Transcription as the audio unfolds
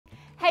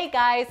Hey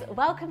guys,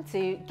 welcome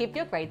to Give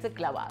Your Grades a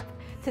Glow Up.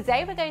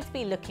 Today we're going to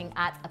be looking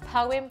at a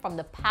poem from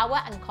the Power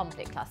and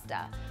Conflict cluster.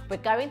 We're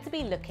going to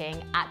be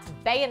looking at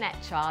Bayonet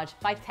Charge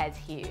by Ted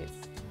Hughes.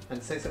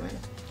 And say something.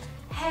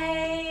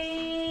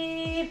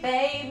 Hey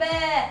baby,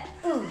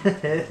 ooh,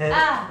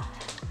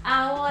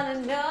 I wanna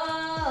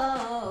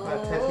know.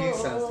 That Ted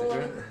Hughes sounds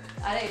different.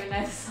 I don't even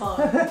know the song.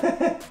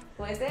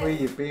 What is it? Will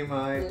you be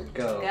my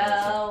girl?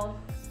 Girl.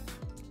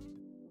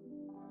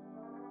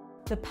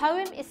 The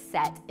poem is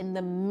set in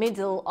the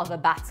middle of a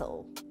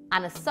battle,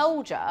 and a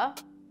soldier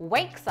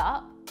wakes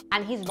up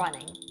and he's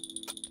running.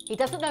 He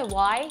doesn't know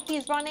why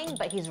he's running,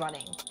 but he's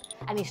running.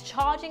 And he's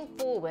charging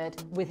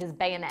forward with his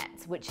bayonet,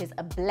 which is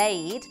a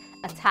blade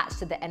attached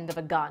to the end of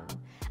a gun.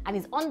 And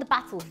he's on the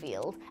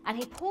battlefield and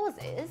he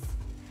pauses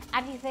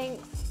and he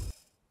thinks,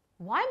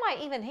 why am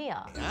I even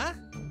here?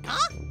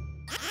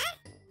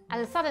 And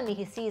then suddenly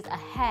he sees a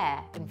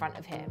hare in front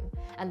of him,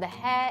 and the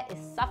hare is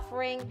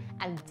suffering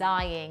and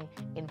dying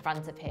in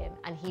front of him,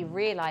 and he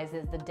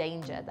realizes the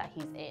danger that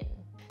he's in.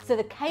 So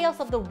the chaos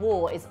of the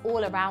war is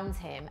all around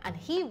him, and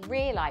he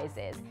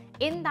realizes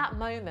in that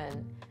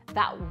moment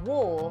that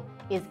war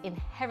is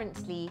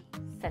inherently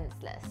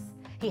senseless.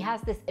 He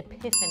has this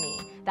epiphany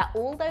that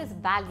all those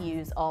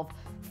values of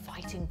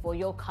fighting for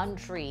your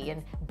country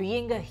and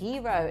being a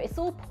hero, it's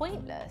all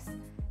pointless.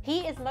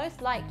 He is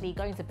most likely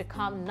going to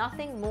become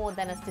nothing more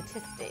than a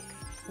statistic,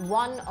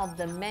 one of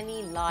the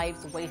many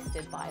lives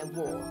wasted by a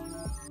war.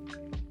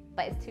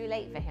 But it's too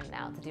late for him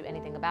now to do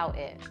anything about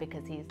it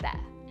because he's there.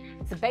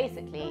 So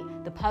basically,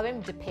 the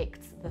poem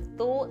depicts the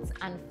thoughts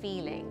and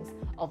feelings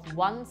of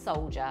one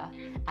soldier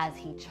as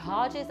he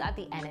charges at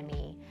the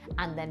enemy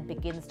and then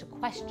begins to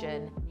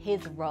question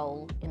his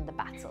role in the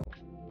battle.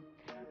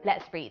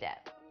 Let's read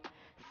it.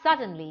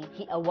 Suddenly,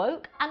 he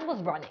awoke and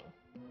was running.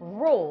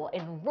 Raw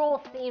in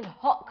raw-steamed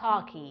hot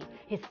khaki,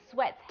 his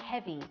sweat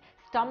heavy,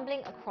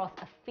 stumbling across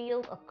a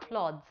field of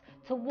clods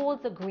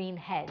towards a green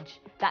hedge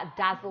that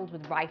dazzled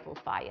with rifle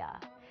fire.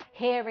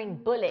 Hearing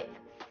bullets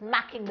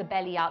smacking the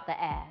belly out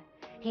the air,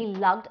 he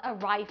lugged a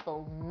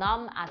rifle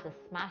numb as a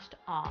smashed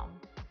arm,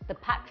 the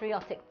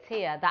patriotic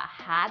tear that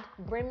had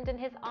brimmed in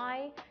his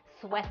eye,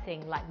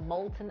 sweating like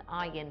molten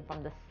iron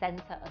from the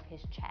center of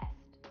his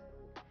chest.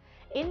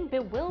 In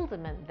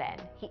bewilderment then,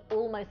 he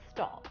almost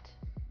stopped.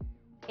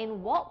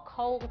 In what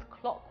cold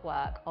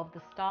clockwork of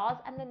the stars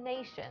and the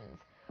nations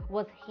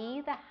was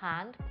he the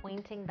hand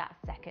pointing that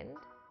second?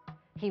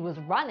 He was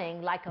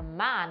running like a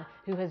man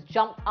who has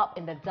jumped up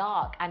in the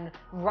dark and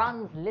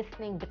runs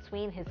listening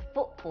between his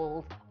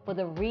footfalls for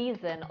the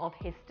reason of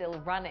his still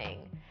running.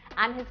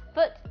 And his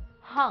foot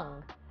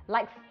hung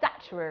like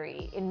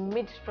statuary in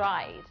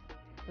mid-stride.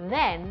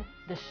 Then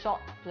the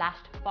shot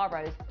slashed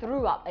furrows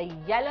threw up a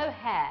yellow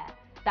hair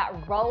that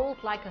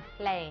rolled like a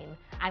flame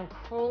and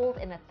crawled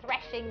in a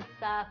threshing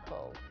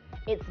circle,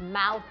 its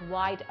mouth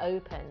wide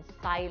open,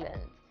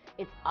 silent,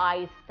 its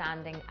eyes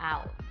standing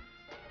out.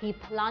 He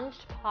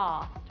plunged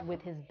past with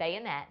his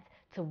bayonet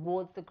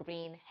towards the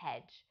green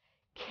hedge.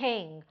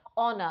 King,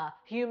 honor,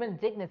 human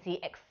dignity,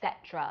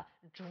 etc.,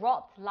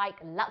 dropped like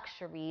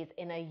luxuries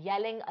in a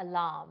yelling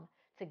alarm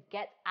to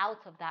get out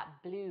of that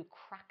blue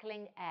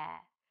crackling air,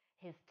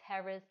 his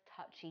terror's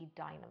touchy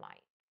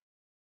dynamite.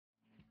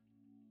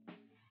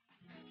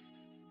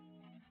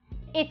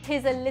 It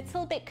is a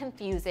little bit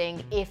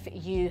confusing if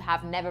you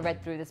have never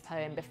read through this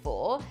poem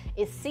before.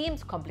 It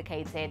seems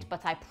complicated,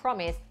 but I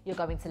promise you're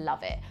going to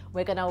love it.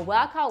 We're going to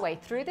work our way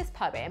through this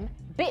poem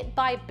bit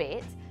by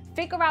bit,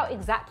 figure out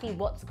exactly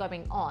what's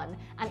going on,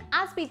 and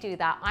as we do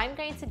that, I'm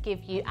going to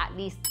give you at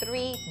least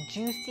 3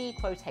 juicy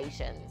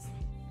quotations.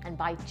 And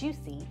by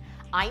juicy,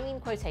 I mean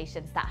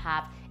quotations that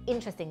have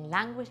interesting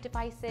language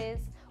devices,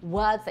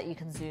 words that you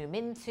can zoom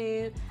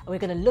into, and we're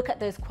going to look at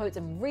those quotes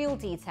in real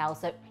detail,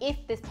 so if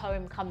this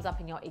poem comes up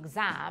in your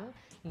exam,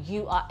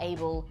 you are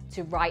able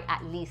to write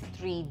at least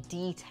 3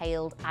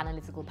 detailed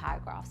analytical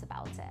paragraphs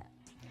about it.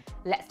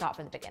 Let's start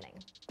from the beginning.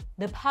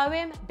 The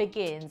poem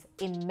begins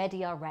in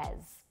media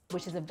res,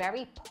 which is a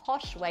very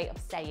posh way of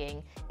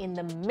saying in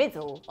the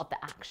middle of the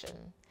action,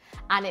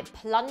 and it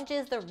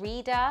plunges the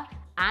reader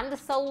and the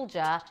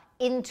soldier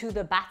into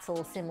the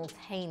battle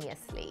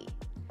simultaneously.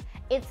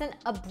 It's an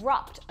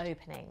abrupt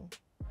opening.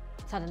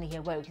 Suddenly he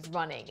awoke, he's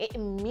running. It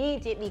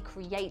immediately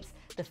creates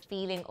the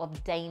feeling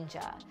of danger,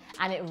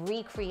 and it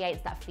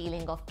recreates that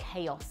feeling of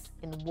chaos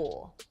in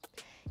war.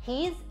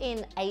 He's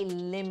in a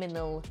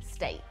liminal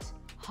state,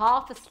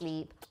 half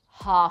asleep,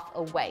 half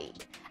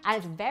awake, and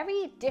it's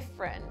very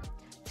different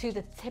to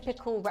the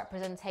typical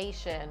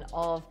representation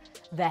of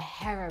the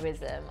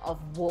heroism of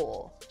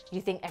war.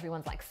 You think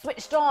everyone's like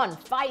switched on,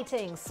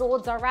 fighting,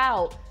 swords are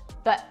out,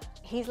 but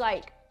he's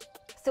like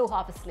still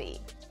half asleep.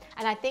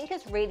 And I think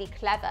it's really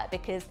clever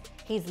because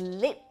he's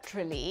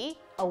literally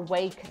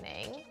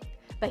awakening,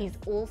 but he's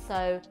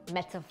also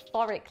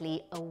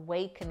metaphorically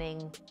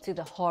awakening to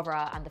the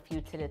horror and the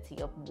futility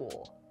of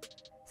war.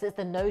 So it's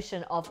the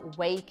notion of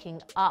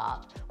waking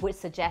up, which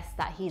suggests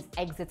that he's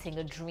exiting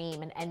a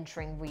dream and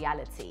entering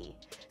reality.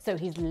 So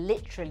he's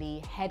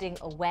literally heading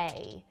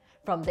away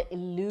from the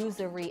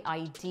illusory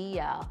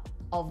idea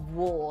of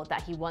war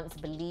that he once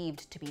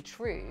believed to be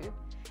true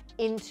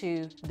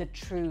into the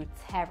true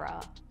terror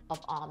of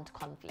armed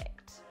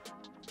conflict.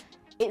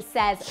 It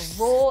says,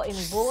 in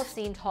raw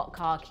seamed hot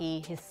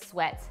khaki, his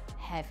sweat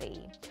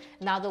heavy.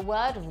 Now the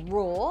word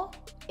raw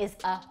is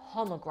a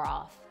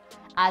homograph,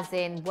 as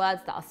in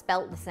words that are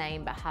spelt the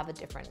same but have a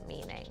different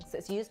meaning. So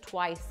it's used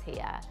twice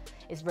here.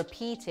 It's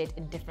repeated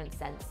in different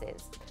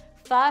senses.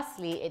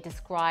 Firstly, it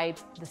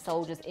describes the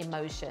soldier's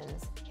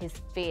emotions, his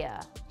fear,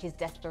 his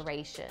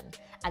desperation,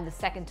 and the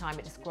second time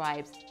it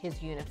describes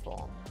his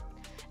uniform.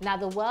 Now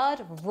the word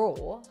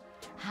raw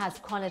has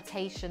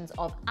connotations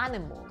of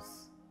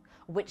animals,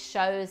 which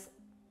shows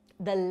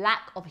the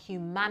lack of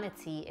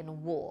humanity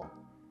in war.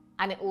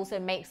 And it also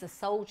makes the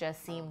soldier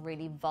seem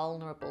really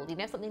vulnerable. You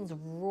know, if something's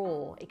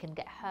raw, it can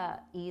get hurt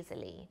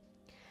easily.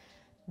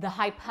 The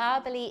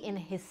hyperbole in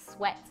his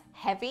sweat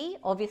heavy,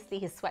 obviously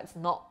his sweat's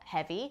not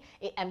heavy,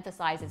 it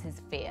emphasizes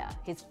his fear.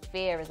 His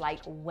fear is like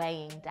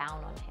weighing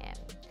down on him.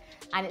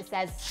 And it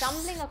says,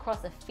 stumbling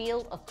across a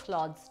field of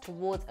clods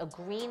towards a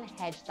green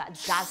hedge that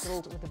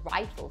dazzled with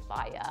rifle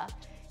fire,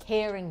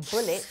 hearing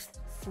bullets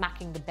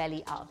smacking the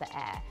belly out of the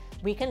air.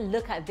 We can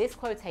look at this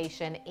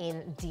quotation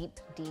in deep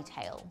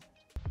detail.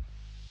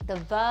 The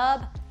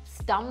verb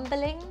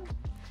stumbling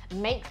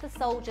makes the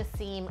soldier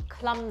seem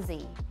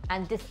clumsy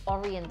and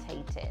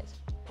disorientated.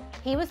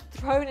 He was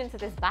thrown into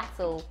this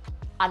battle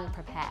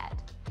unprepared.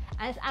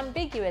 And it's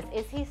ambiguous.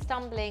 Is he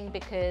stumbling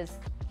because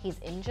he's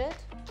injured?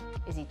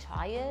 Is he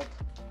tired?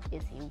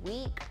 Is he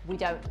weak? We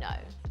don't know.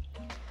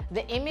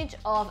 The image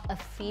of a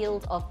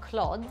field of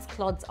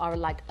clods are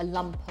like a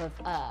lump of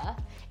earth.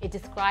 It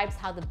describes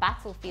how the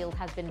battlefield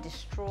has been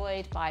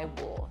destroyed by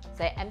war.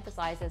 So it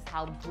emphasizes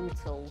how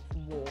brutal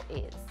war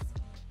is.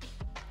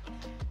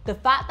 The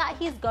fact that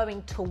he's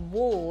going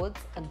towards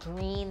a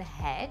green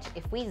hedge,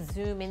 if we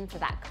zoom into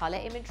that color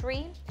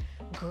imagery,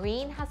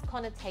 green has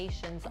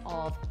connotations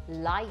of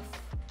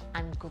life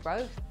and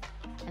growth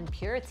and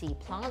purity.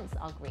 Plants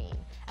are green.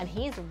 And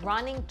he's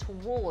running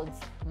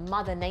towards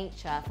Mother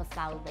Nature for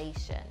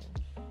salvation.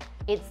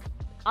 It's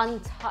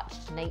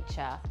untouched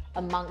nature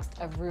amongst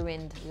a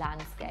ruined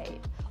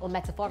landscape, or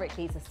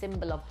metaphorically, it's a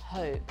symbol of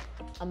hope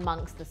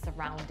amongst the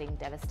surrounding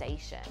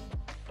devastation.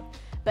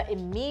 But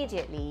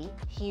immediately,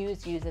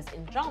 Hughes uses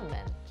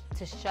enjambment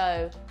to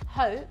show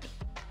hope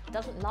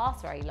doesn't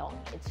last very long.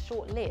 It's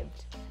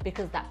short-lived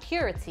because that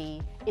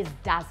purity is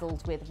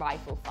dazzled with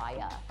rifle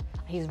fire.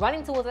 He's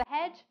running towards a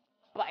hedge,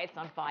 but it's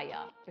on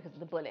fire because of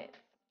the bullets.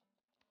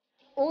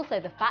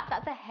 Also, the fact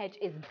that the hedge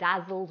is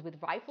dazzled with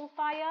rifle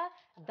fire,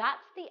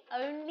 that's the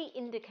only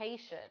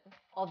indication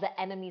of the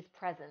enemy's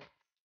presence.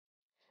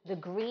 The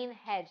green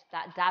hedge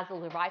that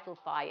dazzles with rifle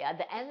fire,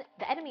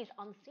 the enemy is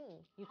unseen.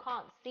 You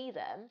can't see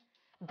them,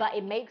 but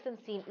it makes them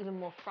seem even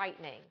more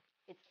frightening.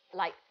 It's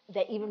like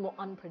they're even more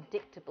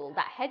unpredictable.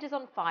 That hedge is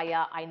on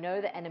fire. I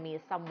know the enemy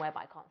is somewhere,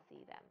 but I can't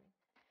see them.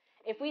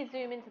 If we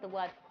zoom into the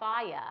word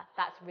fire,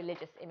 that's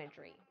religious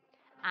imagery.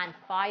 And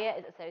fire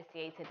is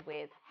associated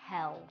with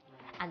hell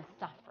and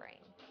suffering,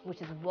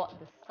 which is what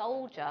the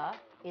soldier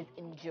is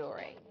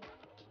enduring.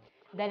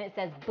 Then it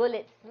says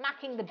bullets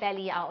smacking the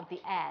belly out of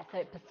the air. So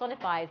it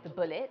personifies the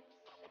bullets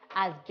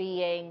as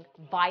being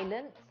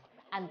violent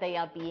and they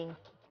are being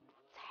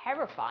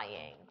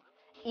terrifying.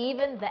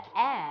 Even the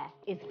air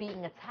is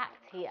being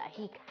attacked here.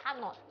 He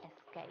cannot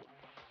escape.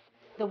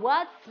 The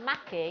word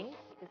smacking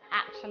is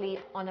actually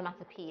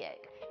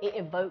onomatopoeic. It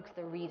evokes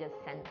the reader's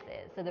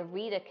senses. So the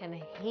reader can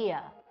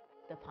hear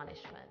the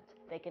punishment.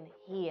 They can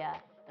hear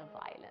the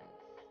violence.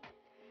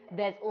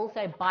 There's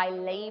also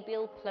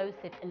bilabial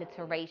plosive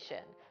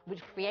alliteration,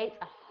 which creates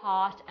a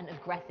harsh and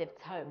aggressive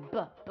tone, b,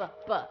 b,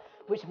 b,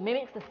 which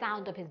mimics the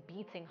sound of his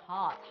beating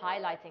heart,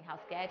 highlighting how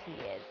scared he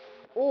is.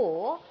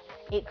 Or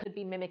it could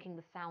be mimicking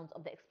the sounds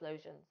of the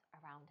explosions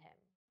around him.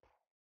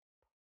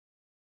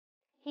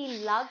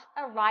 He lugs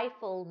a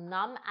rifle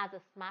numb as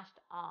a smashed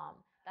arm.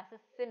 That's a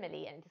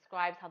simile, and it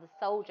describes how the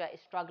soldier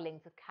is struggling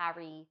to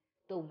carry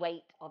the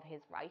weight of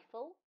his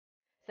rifle.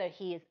 So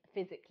he is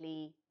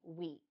physically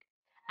weak,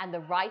 and the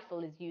rifle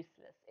is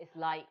useless. It's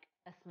like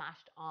a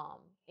smashed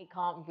arm. It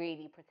can't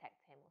really protect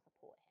him or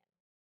support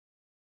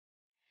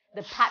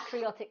him. The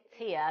patriotic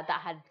tear that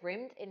had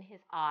brimmed in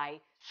his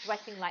eye,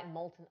 sweating like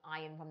molten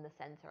iron from the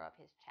center of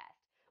his chest.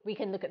 We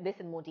can look at this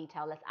in more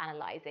detail. Let's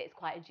analyze it. It's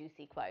quite a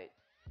juicy quote.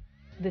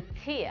 The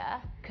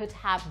tear could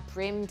have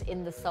brimmed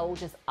in the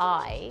soldier's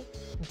eye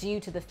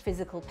due to the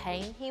physical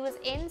pain he was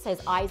in, so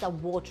his eyes are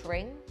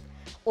watering,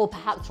 or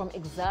perhaps from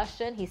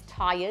exertion, he's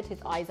tired, his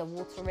eyes are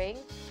watering,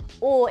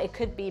 or it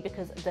could be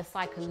because of the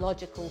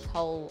psychological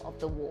toll of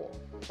the war,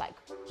 like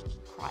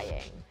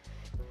crying.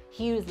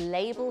 Hughes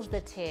labels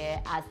the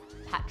tear as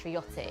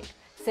patriotic,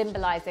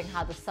 symbolizing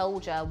how the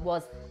soldier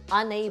was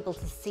unable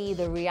to see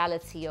the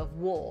reality of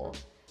war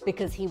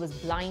because he was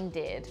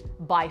blinded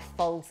by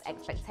false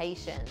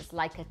expectations,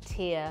 like a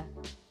tear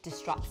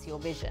disrupts your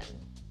vision.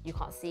 You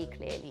can't see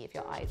clearly if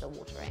your eyes are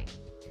watering.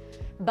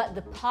 But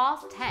the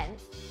past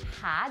tense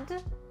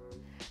had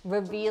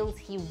reveals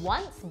he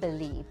once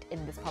believed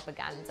in this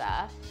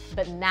propaganda,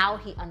 but now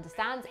he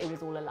understands it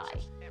was all a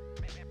lie.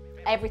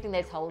 Everything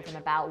they told him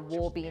about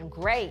war being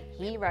great,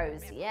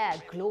 heroes, yeah,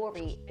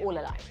 glory, all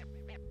a lie.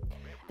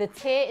 The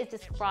tear is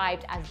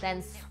described as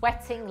then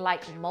sweating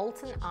like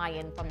molten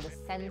iron from the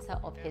center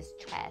of his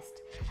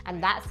chest.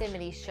 And that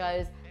simile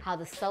shows how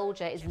the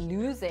soldier is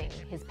losing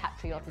his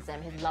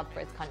patriotism, his love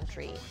for his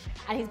country.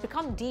 And he's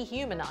become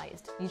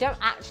dehumanized. You don't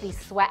actually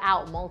sweat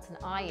out molten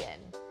iron.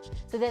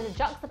 So there's a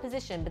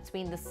juxtaposition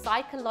between the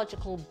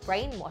psychological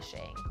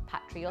brainwashing,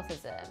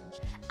 patriotism,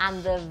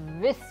 and the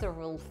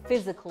visceral,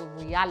 physical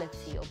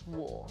reality of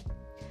war.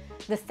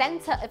 The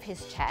center of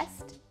his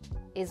chest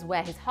is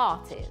where his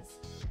heart is.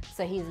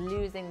 So he's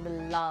losing the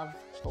love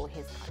for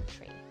his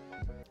country.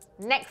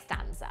 Next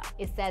stanza,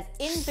 it says,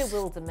 in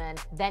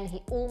bewilderment, then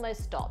he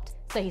almost stopped.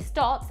 So he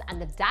stops, and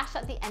the dash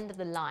at the end of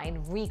the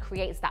line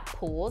recreates that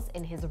pause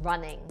in his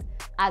running,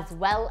 as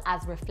well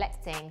as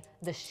reflecting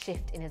the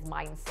shift in his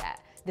mindset.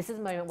 This is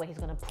a moment where he's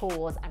going to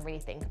pause and really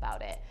think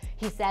about it.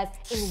 He says,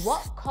 in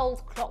what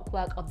cold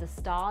clockwork of the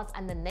stars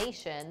and the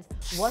nations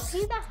was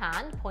he the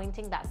hand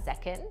pointing that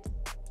second?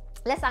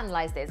 Let's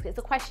analyze this. It's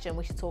a question,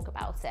 we should talk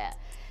about it.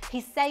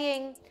 He's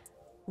saying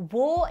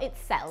war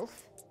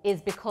itself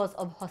is because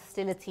of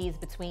hostilities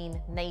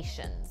between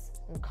nations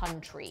and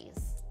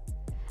countries.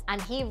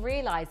 And he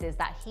realizes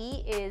that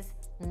he is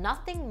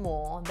nothing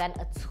more than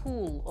a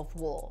tool of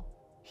war.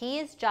 He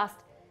is just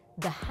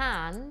the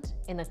hand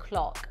in a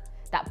clock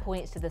that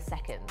points to the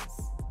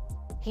seconds.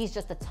 He's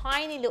just a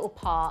tiny little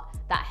part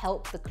that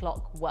helps the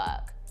clock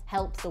work,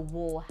 helps the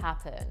war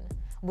happen.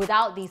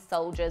 Without these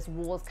soldiers,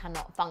 wars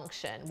cannot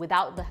function.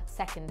 Without the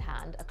second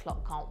hand, a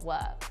clock can't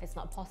work. It's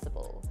not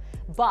possible.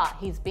 But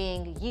he's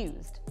being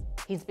used.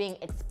 He's being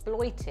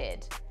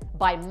exploited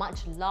by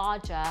much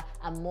larger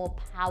and more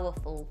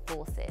powerful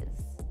forces.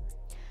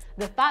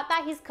 The fact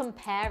that he's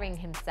comparing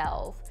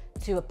himself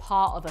to a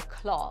part of a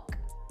clock,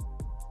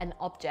 an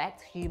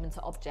object, human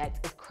to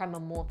object, is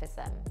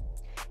chromomorphism.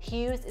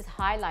 Hughes is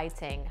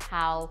highlighting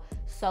how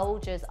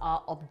soldiers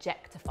are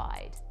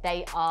objectified.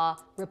 They are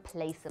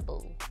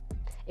replaceable.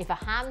 If a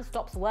hand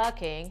stops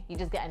working, you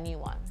just get a new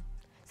one.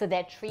 So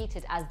they're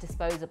treated as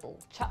disposable.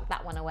 Chuck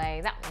that one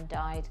away, that one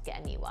died, get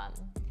a new one.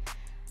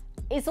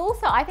 It's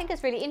also, I think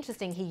it's really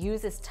interesting, he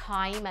uses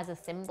time as a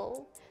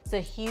symbol.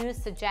 So Hughes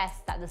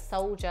suggests that the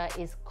soldier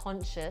is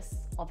conscious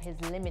of his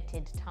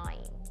limited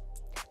time.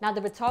 Now,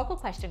 the rhetorical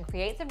question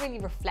creates a really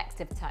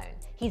reflective tone.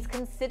 He's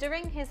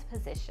considering his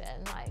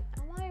position, like,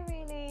 am I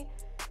really?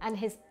 And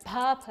his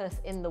purpose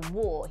in the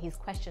war, he's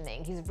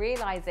questioning. He's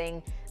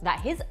realizing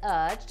that his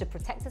urge to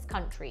protect his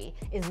country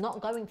is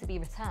not going to be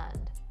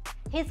returned.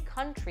 His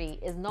country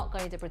is not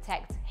going to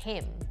protect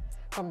him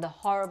from the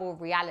horrible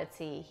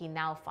reality he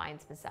now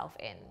finds himself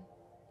in.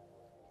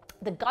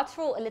 The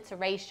guttural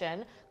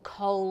alliteration,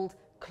 cold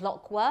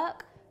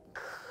clockwork,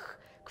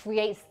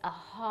 creates a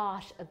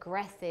harsh,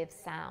 aggressive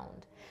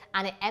sound,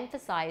 and it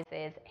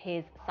emphasizes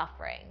his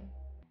suffering.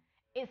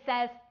 It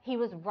says, he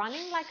was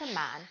running like a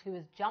man who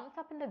has jumped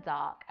up in the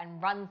dark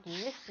and runs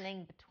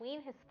listening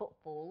between his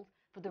footfalls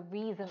for the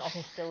reason of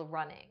his still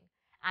running,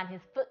 and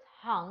his foot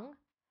hung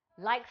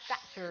like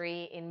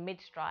statuary in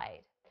mid-stride.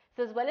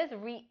 So as well as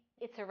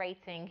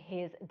reiterating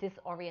his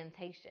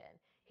disorientation,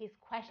 he's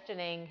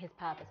questioning his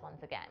purpose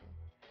once again.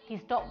 He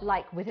stopped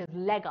like with his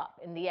leg up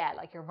in the air,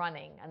 like you're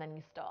running and then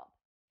you stop.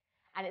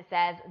 And it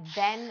says,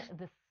 then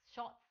the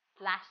shot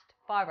slashed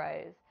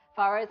furrows.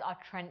 Furrows are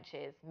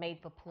trenches made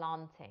for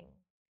planting.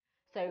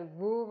 So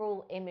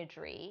rural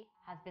imagery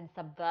has been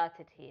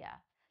subverted here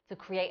to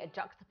create a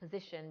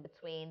juxtaposition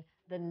between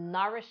the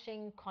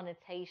nourishing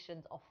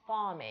connotations of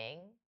farming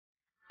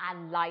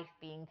and life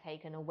being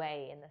taken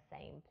away in the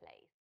same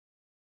place.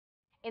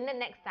 In the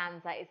next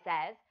stanza, it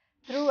says,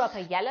 threw up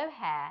a yellow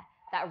hair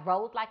that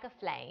rolled like a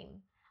flame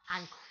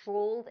and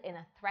crawled in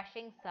a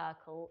threshing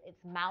circle, its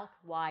mouth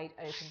wide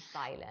open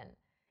silent,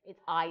 its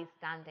eyes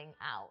standing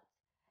out.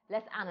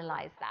 Let's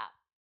analyze that.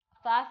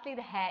 Firstly,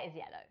 the hair is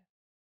yellow.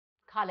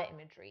 Color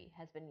imagery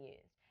has been used.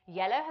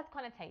 Yellow has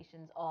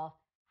connotations of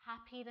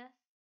happiness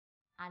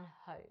and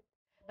hope,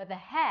 but the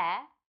hair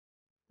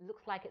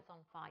looks like it's on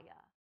fire.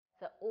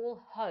 So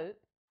all hope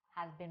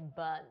has been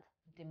burnt,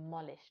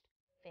 demolished,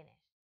 finished.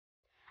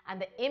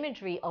 And the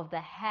imagery of the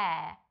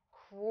hair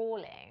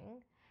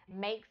crawling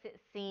makes it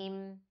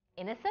seem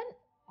innocent,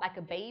 like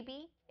a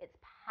baby. It's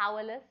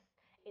powerless,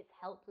 it's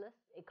helpless,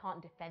 it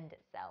can't defend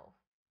itself.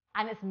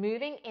 And it's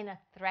moving in a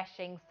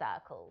threshing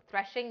circle.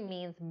 Threshing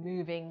means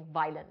moving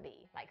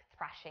violently, like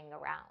thrashing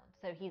around.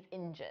 So he's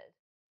injured.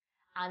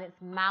 And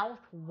its mouth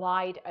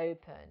wide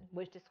open,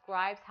 which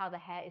describes how the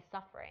hair is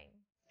suffering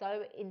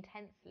so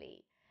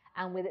intensely.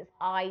 And with its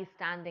eyes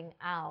standing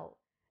out,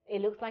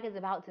 it looks like it's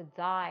about to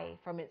die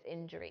from its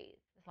injuries.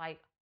 It's like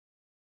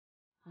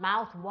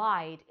mouth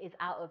wide is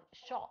out of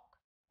shock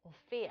or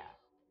fear.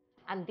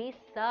 And these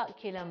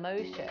circular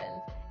motions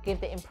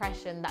give the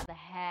impression that the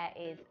hair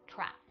is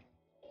trapped.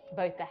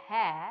 Both the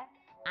hair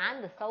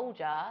and the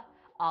soldier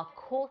are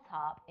caught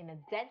up in a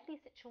deadly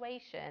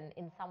situation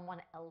in someone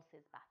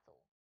else's battle.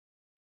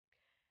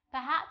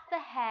 Perhaps the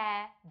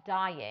hare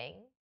dying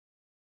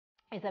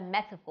is a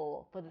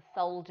metaphor for the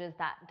soldiers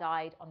that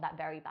died on that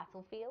very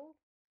battlefield,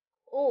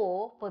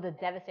 or for the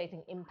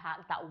devastating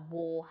impact that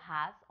war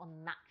has on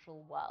the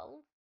natural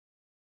world.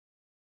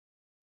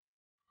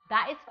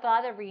 That is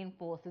further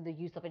reinforced through the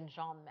use of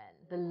enchantment.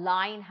 The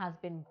line has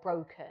been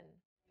broken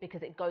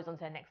because it goes on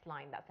to the next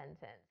line, that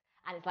sentence.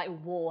 And it's like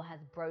war has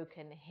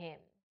broken him.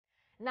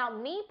 Now,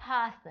 me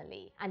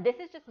personally, and this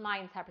is just my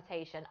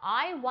interpretation,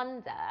 I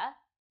wonder,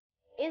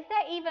 is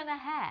there even a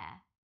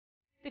hare?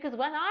 Because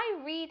when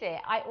I read it,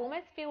 I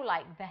almost feel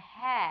like the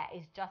hare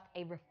is just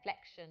a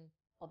reflection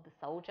of the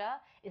soldier.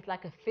 It's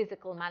like a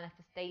physical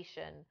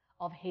manifestation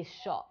of his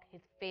shock,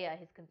 his fear,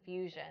 his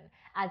confusion,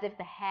 as if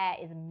the hare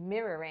is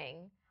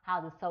mirroring how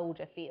the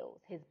soldier feels,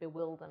 his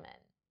bewilderment.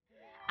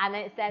 And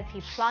then it says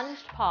he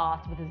plunged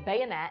past with his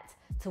bayonet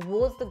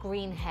towards the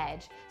green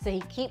hedge. So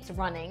he keeps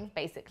running,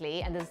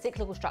 basically, and there's a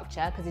cyclical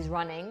structure because he's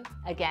running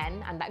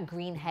again, and that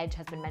green hedge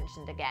has been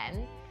mentioned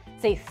again.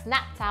 So he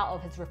snapped out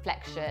of his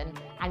reflection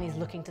and he's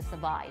looking to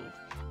survive.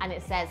 And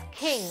it says,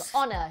 king,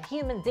 honor,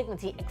 human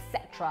dignity,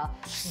 etc.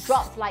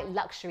 dropped like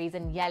luxuries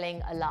and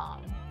yelling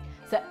alarm.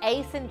 So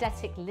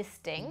asyndetic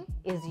listing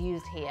is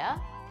used here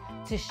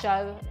to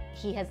show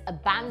he has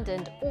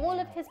abandoned all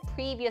of his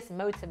previous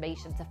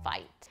motivation to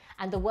fight.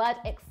 And the word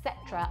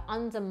etc.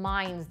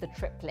 undermines the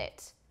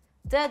triplet,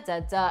 da da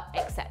da,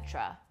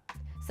 etc.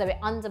 So it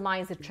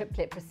undermines the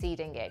triplet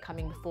preceding it,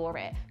 coming before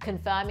it,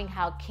 confirming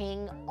how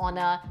king,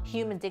 honor,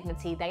 human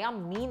dignity, they are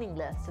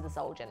meaningless to the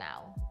soldier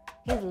now.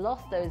 He's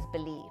lost those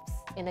beliefs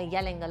in a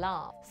yelling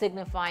alarm,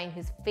 signifying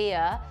his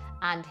fear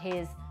and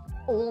his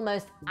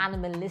almost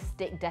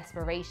animalistic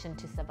desperation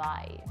to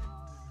survive.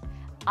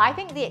 I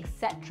think the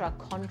etc.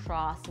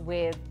 contrasts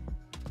with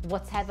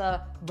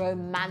whatever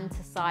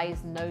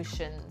romanticized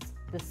notions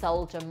the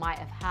soldier might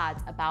have had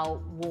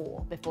about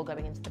war before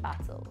going into the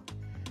battle.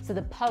 So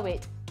the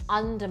poet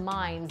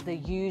undermines the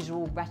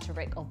usual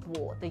rhetoric of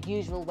war, the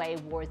usual way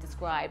war is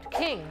described.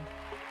 King,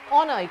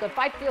 honor, you got to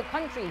fight for your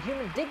country,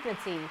 human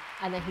dignity,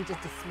 and then he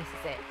just dismisses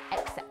it,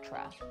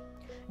 etc.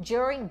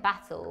 During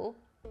battle,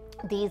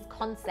 these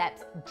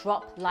concepts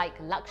drop like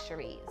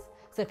luxuries.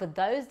 So for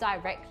those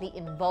directly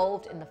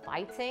involved in the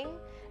fighting,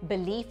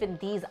 belief in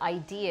these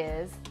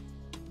ideas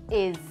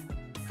is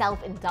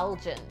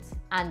self-indulgent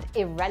and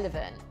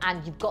irrelevant,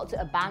 and you've got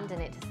to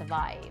abandon it to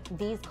survive.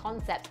 These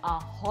concepts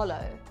are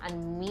hollow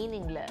and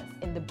meaningless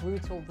in the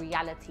brutal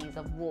realities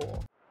of war.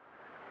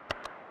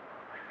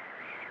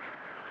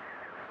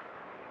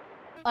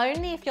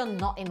 Only if you're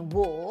not in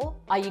war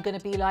are you going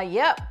to be like,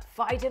 yep,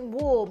 fight in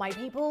war, my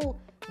people,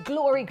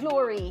 glory,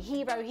 glory,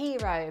 hero,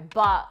 hero.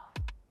 But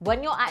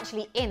when you're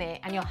actually in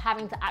it and you're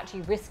having to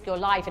actually risk your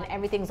life and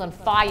everything's on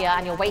fire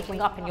and you're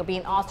waking up and you're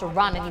being asked to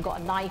run and you've got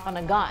a knife and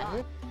a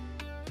gun,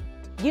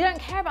 you don't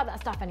care about that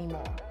stuff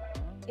anymore.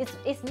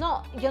 It's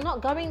not, you're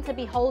not going to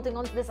be holding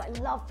on to this like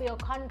love for your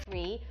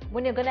country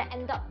when you're going to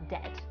end up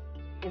dead,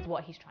 is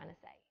what he's trying to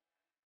say.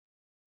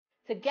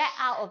 To get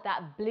out of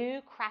that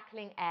blue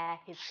crackling air,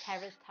 his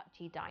terrors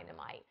touchy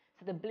dynamite.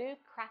 So the blue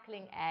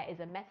crackling air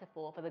is a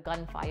metaphor for the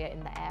gunfire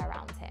in the air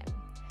around him.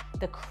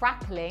 The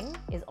crackling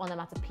is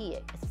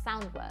onomatopoeic, it's a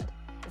sound word.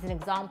 It's an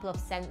example of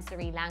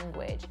sensory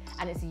language,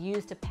 and it's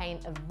used to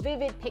paint a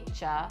vivid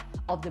picture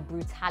of the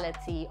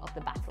brutality of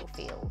the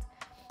battlefield.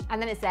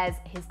 And then it says,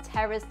 his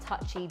terrors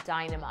touchy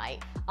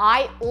dynamite.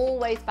 I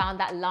always found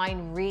that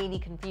line really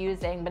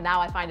confusing, but now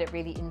I find it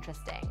really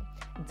interesting.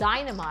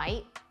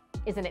 Dynamite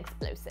is an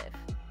explosive.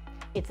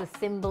 It's a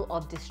symbol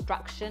of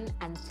destruction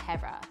and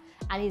terror.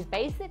 And he's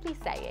basically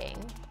saying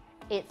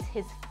it's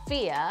his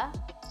fear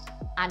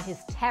and his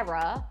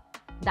terror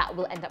that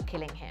will end up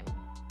killing him,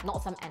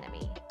 not some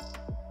enemy.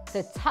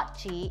 So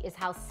touchy is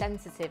how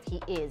sensitive he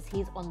is.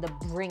 He's on the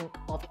brink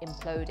of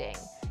imploding.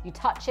 You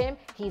touch him,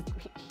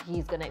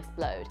 he's gonna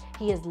explode.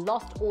 He has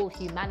lost all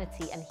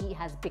humanity and he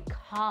has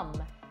become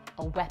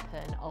a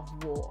weapon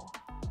of war.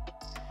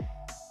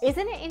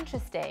 Isn't it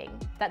interesting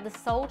that the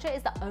soldier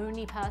is the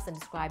only person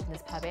described in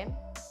this poem?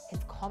 His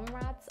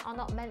comrades are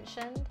not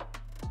mentioned.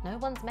 No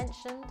one's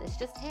mentioned, it's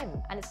just him.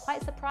 And it's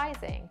quite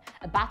surprising.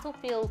 A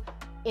battlefield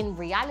in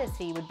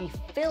reality would be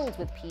filled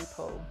with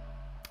people.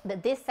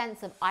 That this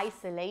sense of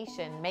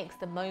isolation makes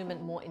the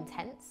moment more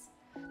intense.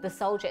 The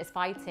soldier is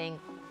fighting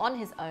on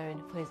his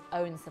own for his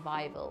own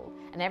survival,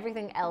 and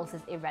everything else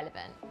is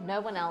irrelevant. No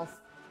one else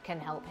can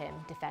help him,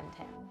 defend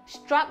him.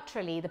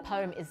 Structurally, the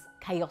poem is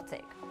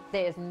chaotic.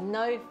 There is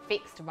no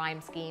fixed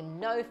rhyme scheme,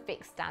 no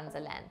fixed stanza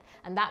length,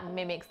 and that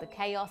mimics the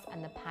chaos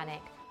and the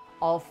panic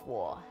of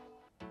war.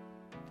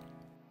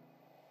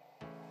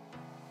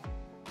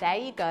 There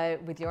you go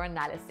with your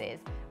analysis.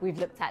 We've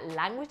looked at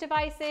language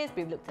devices,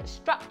 we've looked at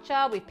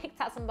structure, we've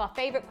picked out some of our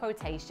favorite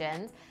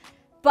quotations.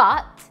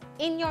 But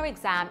in your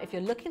exam, if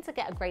you're looking to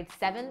get a grade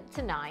 7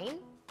 to 9,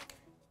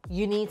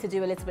 you need to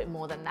do a little bit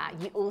more than that.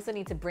 You also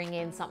need to bring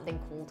in something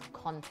called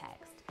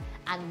context.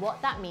 And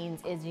what that means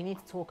is you need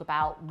to talk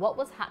about what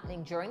was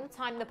happening during the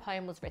time the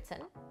poem was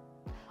written,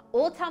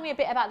 or tell me a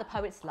bit about the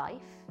poet's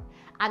life,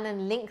 and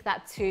then link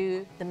that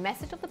to the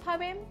message of the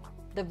poem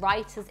the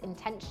writer's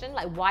intention?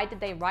 Like, why did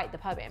they write the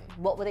poem?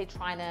 What were they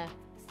trying to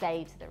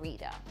say to the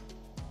reader?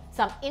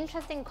 Some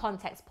interesting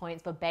context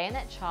points for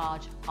Bayonet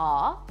Charge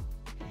are: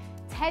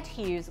 Ted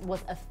Hughes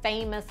was a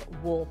famous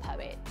war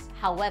poet.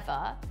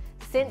 However,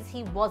 since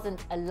he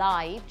wasn't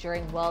alive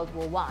during World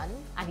War I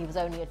and he was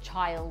only a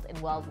child in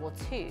World War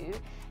II,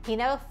 he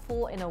never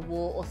fought in a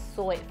war or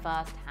saw it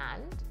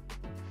firsthand.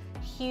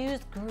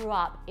 Hughes grew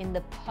up in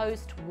the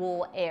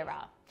post-war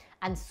era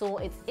and saw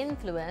its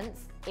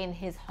influence in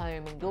his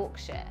home in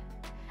Yorkshire.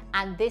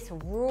 And this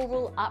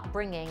rural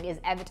upbringing is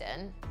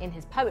evident in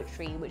his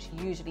poetry, which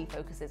usually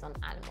focuses on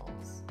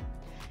animals.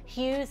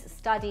 Hughes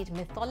studied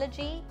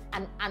mythology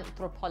and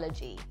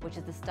anthropology, which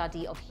is the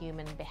study of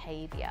human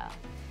behaviour.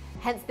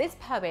 Hence, this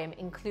poem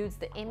includes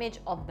the image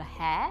of the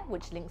hare,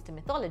 which links to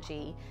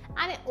mythology,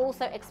 and it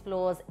also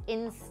explores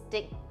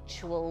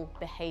instinctual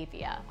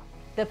behaviour.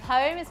 The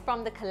poem is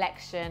from the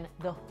collection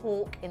The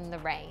Hawk in the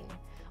Rain,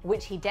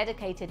 which he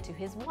dedicated to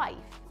his wife,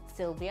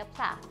 Sylvia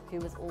Plath, who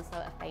was also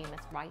a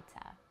famous writer.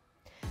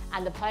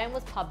 And the poem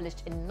was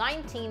published in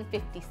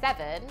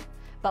 1957,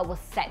 but was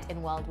set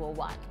in World War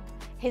I.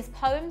 His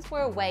poems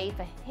were a way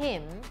for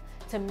him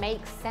to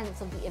make sense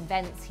of the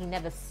events he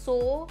never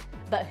saw,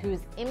 but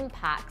whose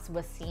impacts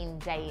were seen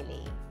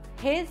daily.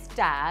 His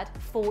dad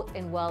fought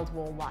in World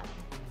War I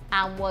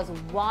and was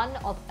one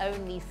of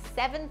only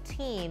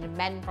 17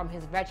 men from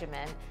his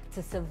regiment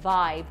to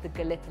survive the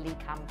Gallipoli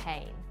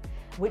campaign,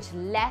 which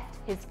left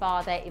his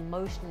father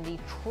emotionally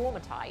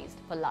traumatized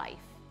for life.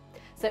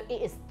 So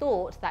it is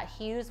thought that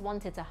Hughes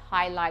wanted to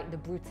highlight the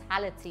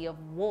brutality of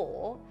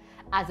war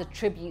as a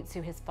tribute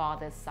to his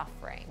father's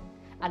suffering,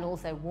 and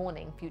also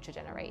warning future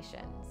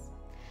generations.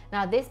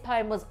 Now, this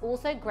poem was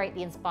also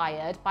greatly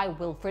inspired by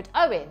Wilfred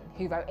Owen,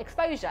 who wrote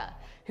Exposure,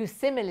 who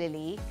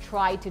similarly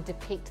tried to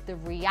depict the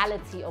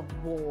reality of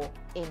war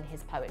in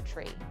his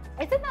poetry.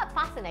 Isn't that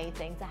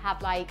fascinating to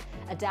have like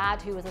a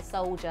dad who was a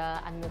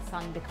soldier and the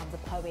son becomes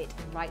a poet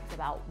and writes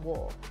about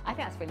war? I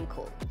think that's really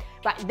cool.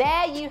 Right,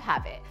 there you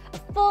have it,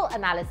 a full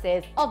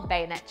analysis of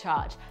Bayonet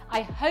Charge.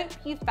 I hope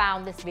you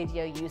found this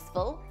video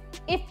useful.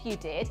 If you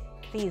did,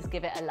 please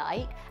give it a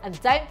like, and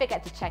don't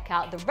forget to check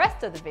out the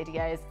rest of the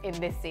videos in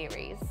this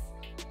series.